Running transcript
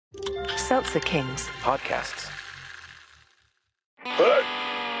Seltzer Kings podcasts. Hey,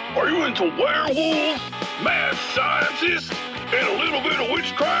 are you into werewolves, mad scientists, and a little bit of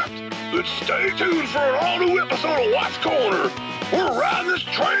witchcraft? Then stay tuned for an all-new episode of Watts Corner. We're riding this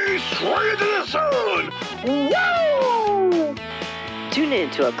train straight to the sun. Woo! Tune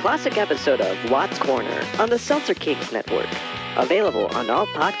in to a classic episode of Watts Corner on the Seltzer Kings Network. Available on all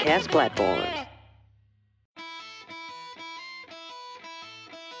podcast platforms.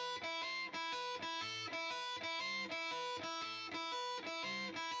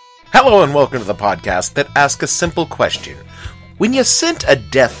 Hello and welcome to the podcast that asks a simple question. When you sent a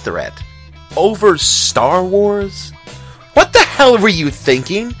death threat over Star Wars, what the hell were you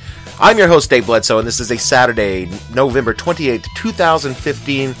thinking? I'm your host, Dave Bledsoe, and this is a Saturday, November 28th,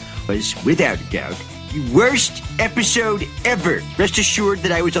 2015. Was, without a doubt, the worst episode ever. Rest assured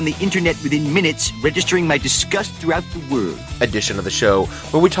that I was on the internet within minutes, registering my disgust throughout the world. Edition of the show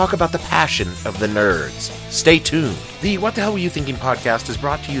where we talk about the passion of the nerds. Stay tuned. The What the Hell Were You Thinking podcast is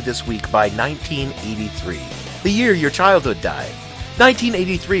brought to you this week by 1983, the year your childhood died.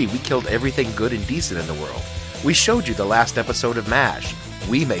 1983, we killed everything good and decent in the world. We showed you the last episode of MASH.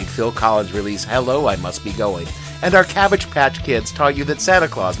 We made Phil Collins release Hello, I Must Be Going. And our Cabbage Patch Kids taught you that Santa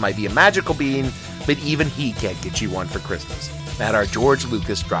Claus might be a magical being, but even he can't get you one for Christmas. And our George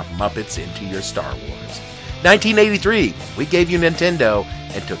Lucas dropped Muppets into your Star Wars. 1983, we gave you Nintendo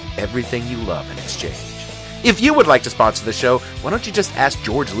and took everything you love in exchange. If you would like to sponsor the show, why don't you just ask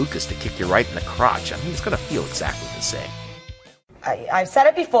George Lucas to kick you right in the crotch? I mean, it's going to feel exactly the same. I've said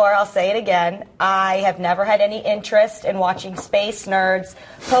it before, I'll say it again. I have never had any interest in watching space nerds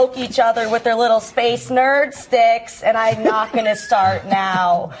poke each other with their little space nerd sticks, and I'm not going to start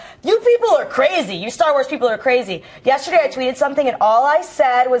now. You people are crazy. You Star Wars people are crazy. Yesterday I tweeted something, and all I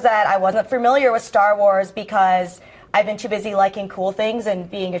said was that I wasn't familiar with Star Wars because I've been too busy liking cool things and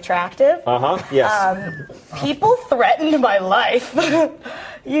being attractive. Yes. People threatened my life.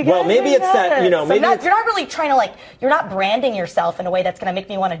 Well, maybe it's that, you know, maybe you're not really trying to, you're not branding yourself in a way that's going to make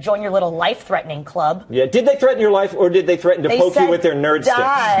me want to join your little life-threatening club. Yeah, did they threaten your life, or did they threaten to poke you with their nerd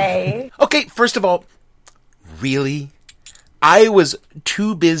sticks? Okay, first of all, really? I was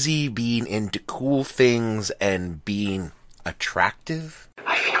too busy being into cool things and being attractive?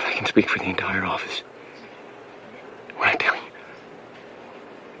 I feel I can speak for the entire office when I tell you,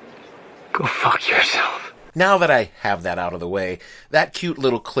 go fuck yourself. Now that I have that out of the way, that cute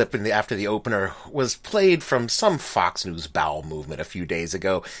little clip after the opener was played from some Fox News bowel movement a few days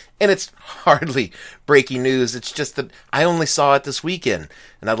ago, and it's hardly breaking news. It's just that I only saw it this weekend,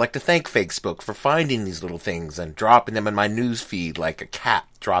 and I'd like to thank Facebook for finding these little things and dropping them in my news feed like a cat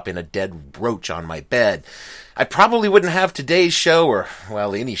dropping a dead roach on my bed. I probably wouldn't have today's show, or,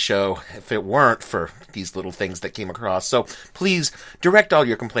 well, any show, if it weren't for these little things that came across. So please direct all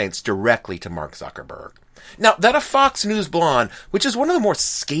your complaints directly to Mark Zuckerberg. Now, that a Fox News blonde, which is one of the more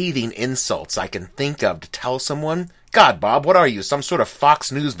scathing insults I can think of to tell someone. God, Bob, what are you, some sort of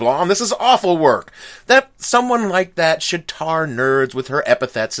Fox News blonde? This is awful work. That someone like that should tar nerds with her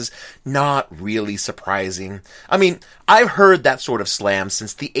epithets is not really surprising. I mean, I've heard that sort of slam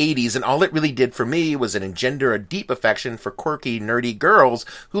since the 80s, and all it really did for me was engender a deep affection for quirky, nerdy girls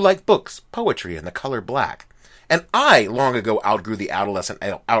who like books, poetry, and the color black. And I long ago outgrew the adolescent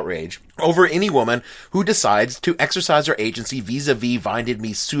outrage over any woman who decides to exercise her agency vis-a-vis finding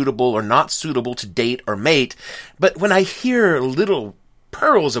me suitable or not suitable to date or mate. But when I hear little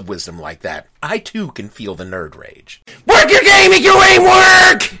pearls of wisdom like that, I too can feel the nerd rage. Work your game and you ain't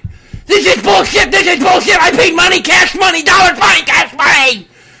work! This is bullshit! This is bullshit! I paid money, cash money, dollars money, cash money!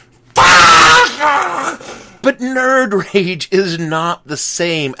 Fuck! But nerd rage is not the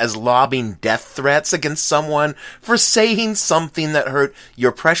same as lobbing death threats against someone for saying something that hurt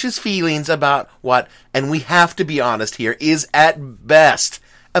your precious feelings about what, and we have to be honest here, is at best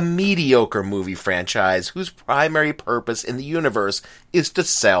a mediocre movie franchise whose primary purpose in the universe is to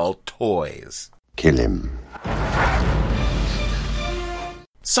sell toys. Kill him.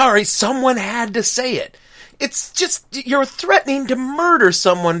 Sorry, someone had to say it. It's just, you're threatening to murder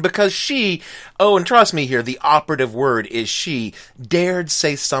someone because she, oh, and trust me here, the operative word is she, dared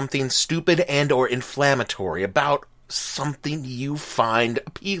say something stupid and or inflammatory about something you find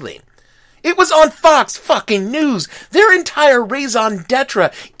appealing. It was on Fox fucking News. Their entire raison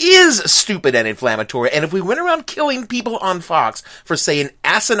d'etre is stupid and inflammatory, and if we went around killing people on Fox for saying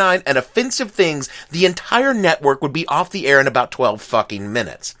asinine and offensive things, the entire network would be off the air in about 12 fucking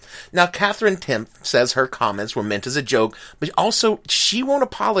minutes. Now, Catherine Timp says her comments were meant as a joke, but also she won't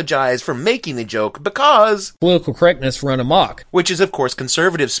apologize for making the joke because political correctness run amok. Which is, of course,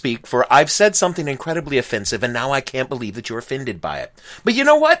 conservative speak for I've said something incredibly offensive and now I can't believe that you're offended by it. But you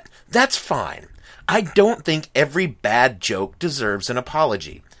know what? That's fine. I don't think every bad joke deserves an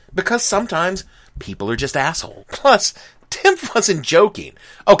apology, because sometimes people are just assholes. Plus, Tim wasn't joking.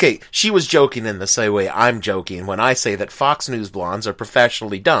 Okay, she was joking in the same way I'm joking when I say that Fox News blondes are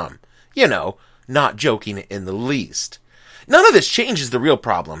professionally dumb. You know, not joking in the least. None of this changes the real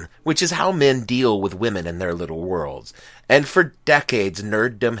problem, which is how men deal with women in their little worlds. And for decades,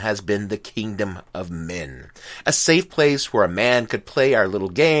 nerddom has been the kingdom of men. A safe place where a man could play our little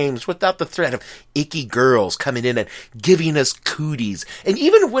games without the threat of icky girls coming in and giving us cooties. And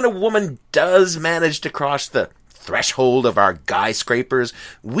even when a woman does manage to cross the threshold of our guy scrapers,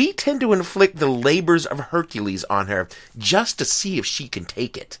 we tend to inflict the labors of Hercules on her just to see if she can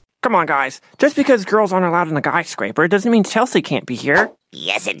take it. Come on, guys. Just because girls aren't allowed in the guy scraper doesn't mean Chelsea can't be here.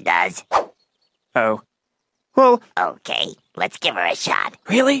 Yes, it does. Oh. Well... Okay, let's give her a shot.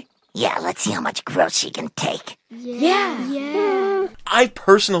 Really? Yeah, let's see how much growth she can take. Yeah. I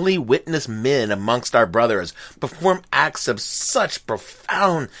personally witnessed men amongst our brothers perform acts of such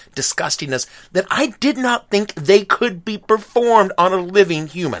profound disgustingness that I did not think they could be performed on a living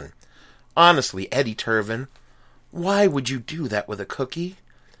human. Honestly, Eddie Turvin, why would you do that with a cookie?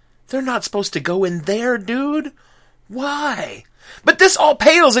 They're not supposed to go in there, dude. Why? But this all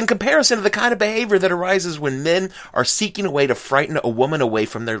pales in comparison to the kind of behavior that arises when men are seeking a way to frighten a woman away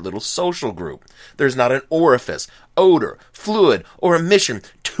from their little social group. There's not an orifice, odor, fluid, or emission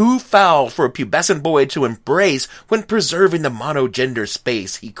too foul for a pubescent boy to embrace when preserving the monogender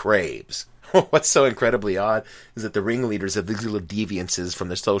space he craves. What's so incredibly odd is that the ringleaders of these little deviances from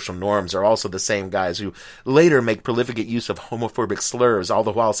their social norms are also the same guys who later make prolific use of homophobic slurs, all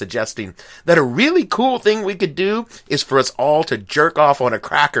the while suggesting that a really cool thing we could do is for us all to jerk off on a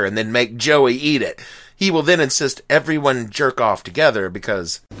cracker and then make Joey eat it. He will then insist everyone jerk off together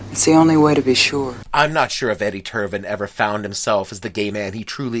because it's the only way to be sure. I'm not sure if Eddie Turvin ever found himself as the gay man he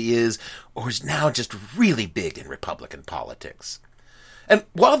truly is, or is now just really big in Republican politics. And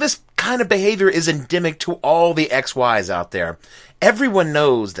while this kind of behavior is endemic to all the XYs out there, everyone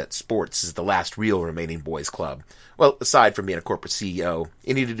knows that sports is the last real remaining boys' club. Well, aside from being a corporate CEO,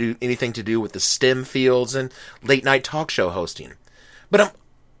 anything to do with the STEM fields and late-night talk show hosting. But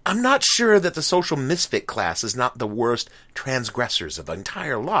I'm not sure that the social misfit class is not the worst transgressors of the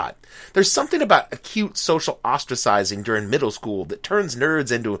entire lot. There's something about acute social ostracizing during middle school that turns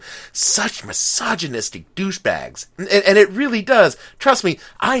nerds into such misogynistic douchebags. And it really does. Trust me,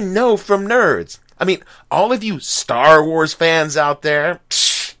 I know from nerds. I mean, all of you Star Wars fans out there,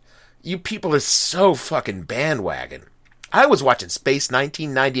 you people are so fucking bandwagon. I was watching Space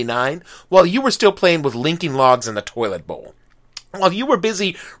 1999 while you were still playing with linking logs in the toilet bowl. While you were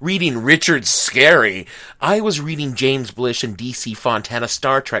busy reading Richard Scarry, I was reading James Blish and D.C. Fontana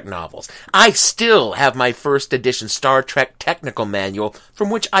Star Trek novels. I still have my first edition Star Trek technical manual from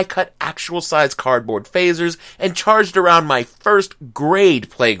which I cut actual-size cardboard phasers and charged around my first grade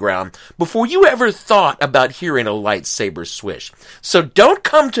playground before you ever thought about hearing a lightsaber swish. So don't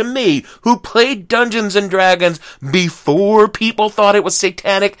come to me, who played Dungeons & Dragons before people thought it was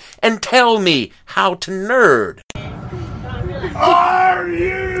satanic, and tell me how to nerd. Are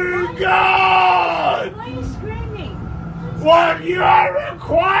you God? Why are you screaming? What, you are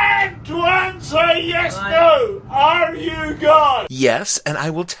required to answer yes, no. Are you God? Yes, and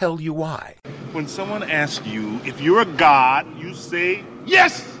I will tell you why. When someone asks you if you're a god, you say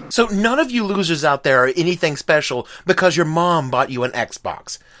yes. So none of you losers out there are anything special because your mom bought you an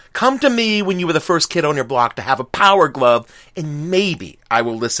Xbox. Come to me when you were the first kid on your block to have a power glove, and maybe I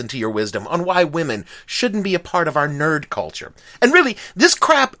will listen to your wisdom on why women shouldn't be a part of our nerd culture. And really, this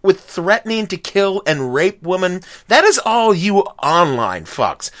crap with threatening to kill and rape women, that is all you online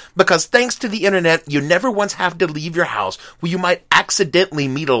fucks. Because thanks to the internet, you never once have to leave your house where you might accidentally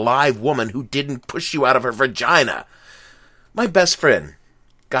meet a live woman who didn't push you out of her vagina. My best friend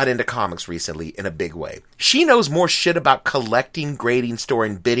got into comics recently in a big way. She knows more shit about collecting, grading,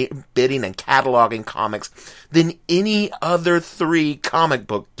 storing, bidding, and cataloging comics than any other 3 comic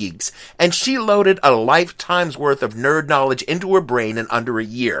book geeks, and she loaded a lifetime's worth of nerd knowledge into her brain in under a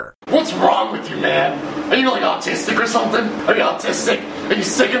year. What's wrong with you, man? Are you like autistic or something? Are you autistic? Are you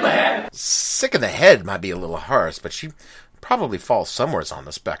sick in the head? Sick in the head might be a little harsh, but she probably falls somewhere on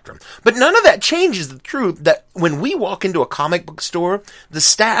the spectrum. But none of that changes the truth that when we walk into a comic book store, the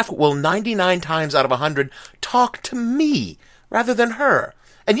staff will 99 times out of 100 talk to me rather than her.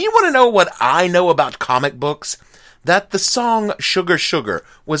 And you want to know what I know about comic books? That the song Sugar Sugar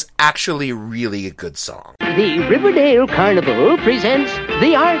was actually really a good song. The Riverdale Carnival presents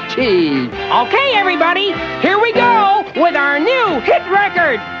the Archies. Okay, everybody, here we go with our new hit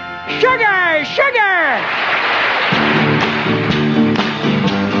record, Sugar Sugar!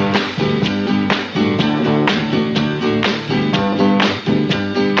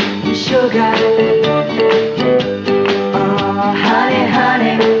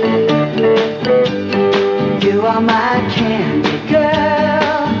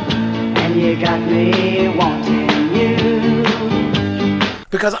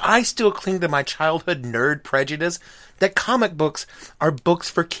 because I still cling to my childhood nerd prejudice that comic books are books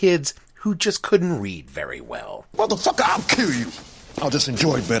for kids who just couldn't read very well. Motherfucker, I'll kill you. I'll just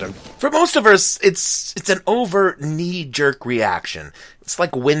enjoy it better. For most of us, it's an overt knee-jerk reaction. It's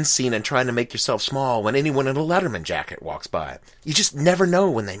like wincing and trying to make yourself small when anyone in a Letterman jacket walks by. You just never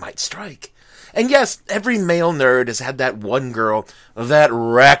know when they might strike. And yes, every male nerd has had that one girl that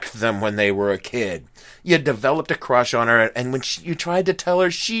wrecked them when they were a kid. You developed a crush on her, and when you tried to tell her,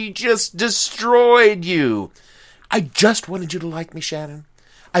 she just destroyed you. I just wanted you to like me, Shannon.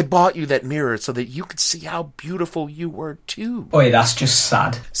 I bought you that mirror so that you could see how beautiful you were, too. Boy, that's just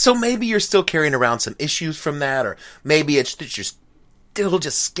sad. So maybe you're still carrying around some issues from that, or maybe it's that you're still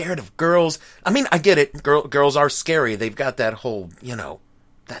just scared of girls. I mean, I get it. Girls are scary. They've got that whole,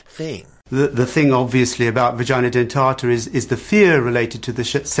 that thing. The thing, obviously, about vagina dentata is the fear related to the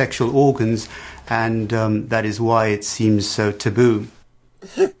sexual organs, and that is why it seems so taboo.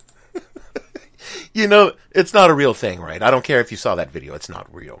 It's not a real thing, right? I don't care if you saw that video. It's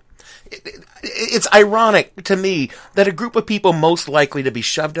not real. It's ironic to me that a group of people most likely to be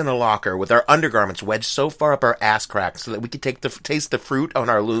shoved in a locker with our undergarments wedged so far up our ass cracks so that we could taste the fruit on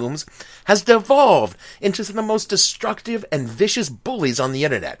our looms has devolved into some of the most destructive and vicious bullies on the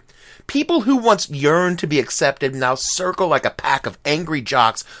internet. People who once yearned to be accepted now circle like a pack of angry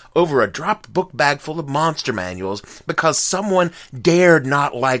jocks over a dropped book bag full of monster manuals because someone dared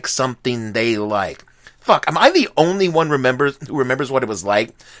not like something they like. Fuck, am I the only one who remembers what it was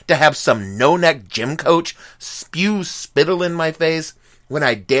like to have some no-neck gym coach spew spittle in my face when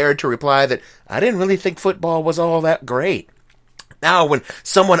I dared to reply that I didn't really think football was all that great? Now, when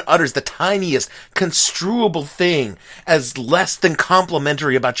someone utters the tiniest construable thing as less than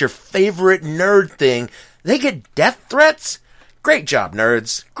complimentary about your favorite nerd thing, they get death threats? Great job,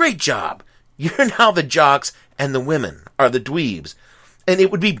 nerds. Great job. You're now the jocks and the women are the dweebs. And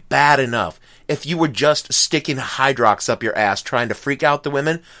it would be bad enough if you were just sticking Hydrox up your ass trying to freak out the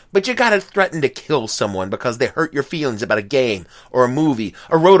women, but you gotta threaten to kill someone because they hurt your feelings about a game or a movie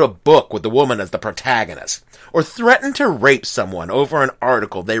or wrote a book with the woman as the protagonist. Or threaten to rape someone over an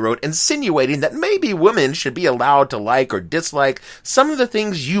article they wrote insinuating that maybe women should be allowed to like or dislike some of the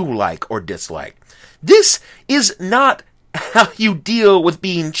things you like or dislike. This is not how you deal with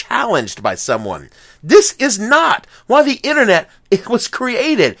being challenged by someone. This is not why the internet was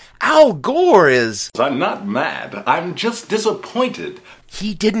created. Al Gore is... I'm not mad. I'm just disappointed.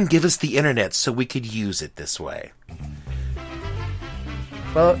 He didn't give us the internet so we could use it this way.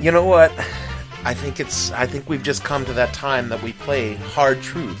 Well, you know what? I think we've just come to that time that we play Hard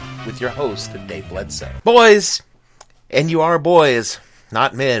Truth with your host, Dave Bledsoe. Boys, and you are boys,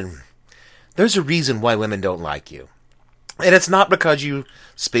 not men. There's a reason why women don't like you. And it's not because you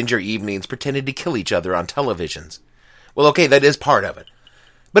spend your evenings pretending to kill each other on televisions. Well, okay, that is part of it.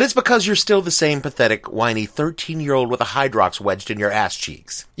 But it's because you're still the same pathetic, whiny 13-year-old with a Hydrox wedged in your ass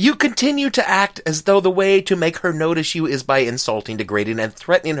cheeks. You continue to act as though the way to make her notice you is by insulting, degrading, and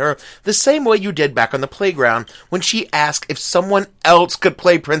threatening her the same way you did back on the playground when she asked if someone else could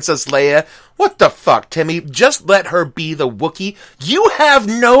play Princess Leia. What the fuck, Timmy? Just let her be the Wookiee? You have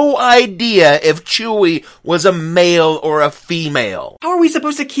no idea if Chewie was a male or a female. How are we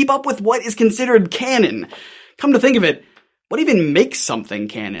supposed to keep up with what is considered canon? Come to think of it, what even makes something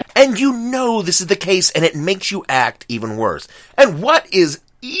canon? And you know this is the case, and it makes you act even worse. And what is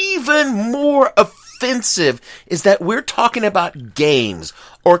even more offensive is that we're talking about games,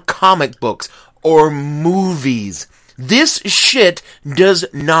 or comic books, or movies. This shit does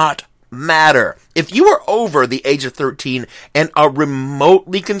not matter. If you are over the age of 13 and are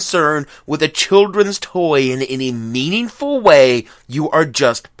remotely concerned with a children's toy in any meaningful way, you are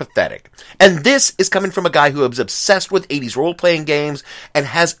just pathetic. And this is coming from a guy who is obsessed with 80s role-playing games and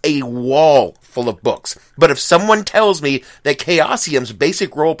has a wall full of books. But if someone tells me that Chaosium's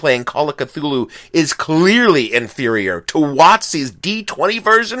basic role-playing Call of Cthulhu is clearly inferior to WotC's D20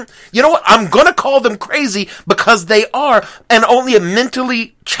 version, you know what? I'm gonna call them crazy because they are, and only a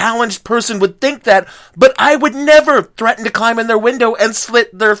mentally challenged person would think that, but I would never threaten to climb in their window and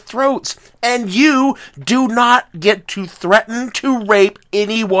slit their throats. And you do not get to threaten to rape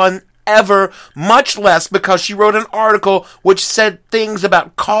anyone ever, much less because she wrote an article which said things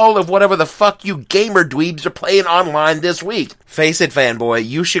about Call of whatever the fuck you gamer dweebs are playing online this week. Face it, fanboy,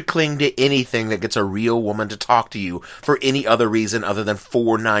 you should cling to anything that gets a real woman to talk to you for any other reason other than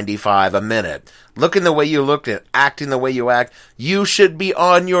 $4.95 a minute. Looking the way you look and acting the way you act, you should be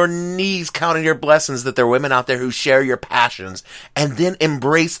on your knees counting your blessings that there are women out there who share your passions, and then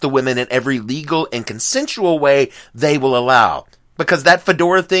embrace the women in every legal and consensual way they will allow. because that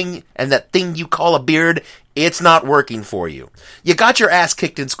fedora thing and that thing you call a beard, it's not working for you. You got your ass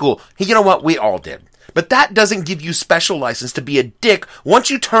kicked in school. You know what? We all did. But that doesn't give you special license to be a dick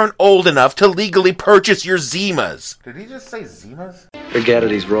once you turn old enough to legally purchase your Zimas. Did he just say Zimas? Forget it,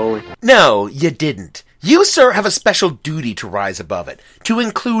 he's rolling. No, you didn't. You, sir, have a special duty to rise above it, to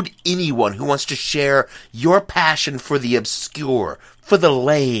include anyone who wants to share your passion for the obscure, for the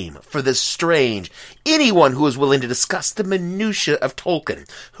lame, for the strange, anyone who is willing to discuss the minutiae of Tolkien,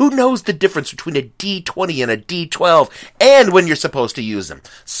 who knows the difference between a D20 and a D12, and when you're supposed to use them,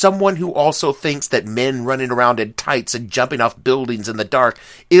 someone who also thinks that men running around in tights and jumping off buildings in the dark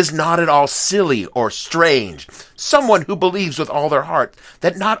is not at all silly or strange, someone who believes with all their heart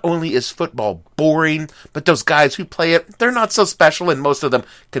that not only is football boring, but those guys who play it, they're not so special and most of them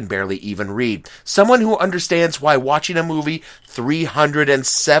can barely even read. Someone who understands why watching a movie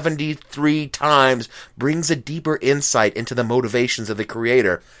 373 times brings a deeper insight into the motivations of the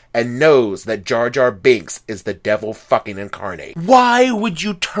creator and knows that Jar Jar Binks is the devil fucking incarnate. Why would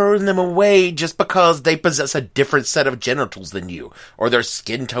you turn them away just because they possess a different set of genitals than you, or their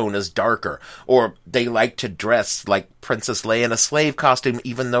skin tone is darker, or they like to dress like Princess Leia in a slave costume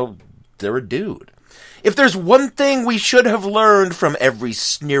even though they're a dude? If there's one thing we should have learned from every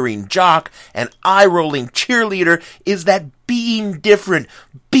sneering jock and eye-rolling cheerleader is that being different,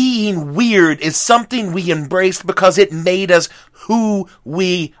 being weird is something we embraced because it made us who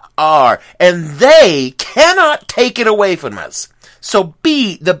we are, and they cannot take it away from us. So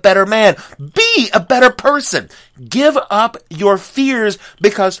be the better man. Be a better person. Give up your fears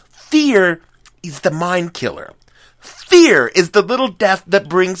because fear is the mind killer. Fear is the little death that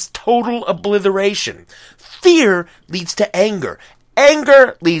brings total obliteration. Fear leads to anger.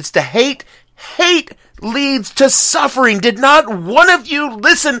 Anger leads to hate. Hate leads to suffering. Did not one of you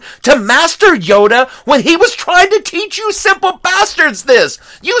listen to Master Yoda when he was trying to teach you simple bastards this?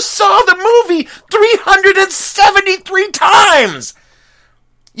 You saw the movie 373 times!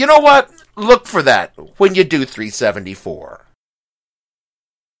 You know what? Look for that when you do 374.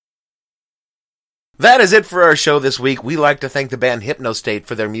 That is it for our show this week. We like to thank the band Hypnostate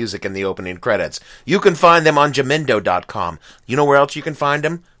for their music in the opening credits. You can find them on Jamendo.com. You know where else you can find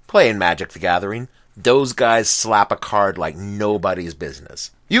them? Playing Magic the Gathering. Those guys slap a card like nobody's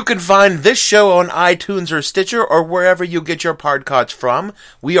business. You can find this show on iTunes or Stitcher or wherever you get your podcasts from.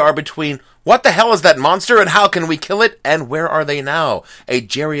 We are between What the Hell is That Monster and How Can We Kill It? And Where Are They Now? A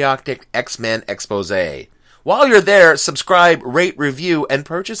geriatric X-Men expose. While you're there, subscribe, rate, review, and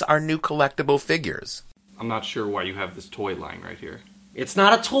purchase our new collectible figures. I'm not sure why you have this toy lying right here. It's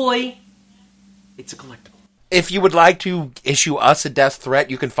not a toy. It's a collectible. If you would like to issue us a death threat,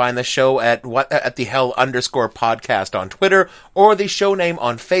 you can find the show at @thehell_podcast on Twitter or the show name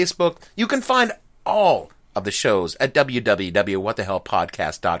on Facebook. You can find all of the shows at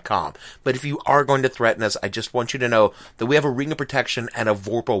www.whatthehellpodcast.com. But if you are going to threaten us, I just want you to know that we have a ring of protection and a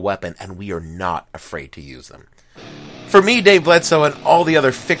vorpal weapon, and we are not afraid to use them. For me, Dave Bledsoe, and all the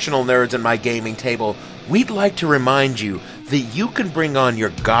other fictional nerds at my gaming table, we'd like to remind you that you can bring on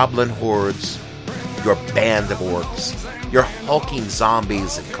your goblin hordes, your band of orcs, your hulking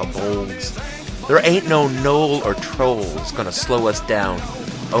zombies and kobolds. There ain't no gnoll or trolls gonna slow us down.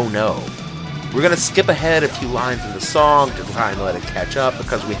 Oh no. We're going to skip ahead a few lines in the song to try and let it catch up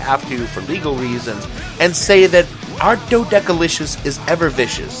because we have to for legal reasons, and say that our Dodekalicious is ever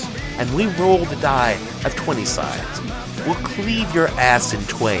vicious, and we roll the die of 20 sides. We'll cleave your ass in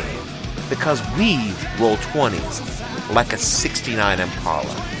twain because we roll 20s like a 69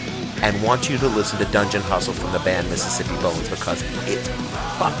 Impala, and want you to listen to Dungeon Hustle from the band Mississippi Bones because it's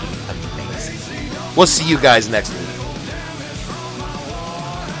fucking amazing. We'll see you guys next week.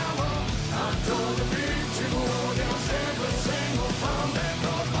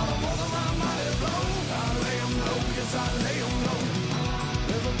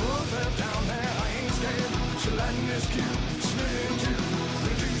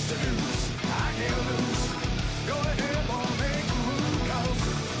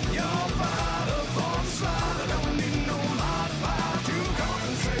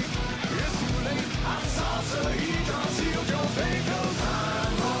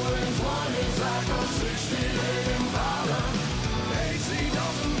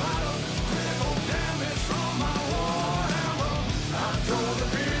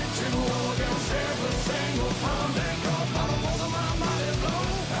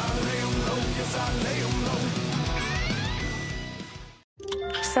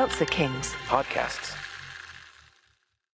 Seltzer Kings Podcasts.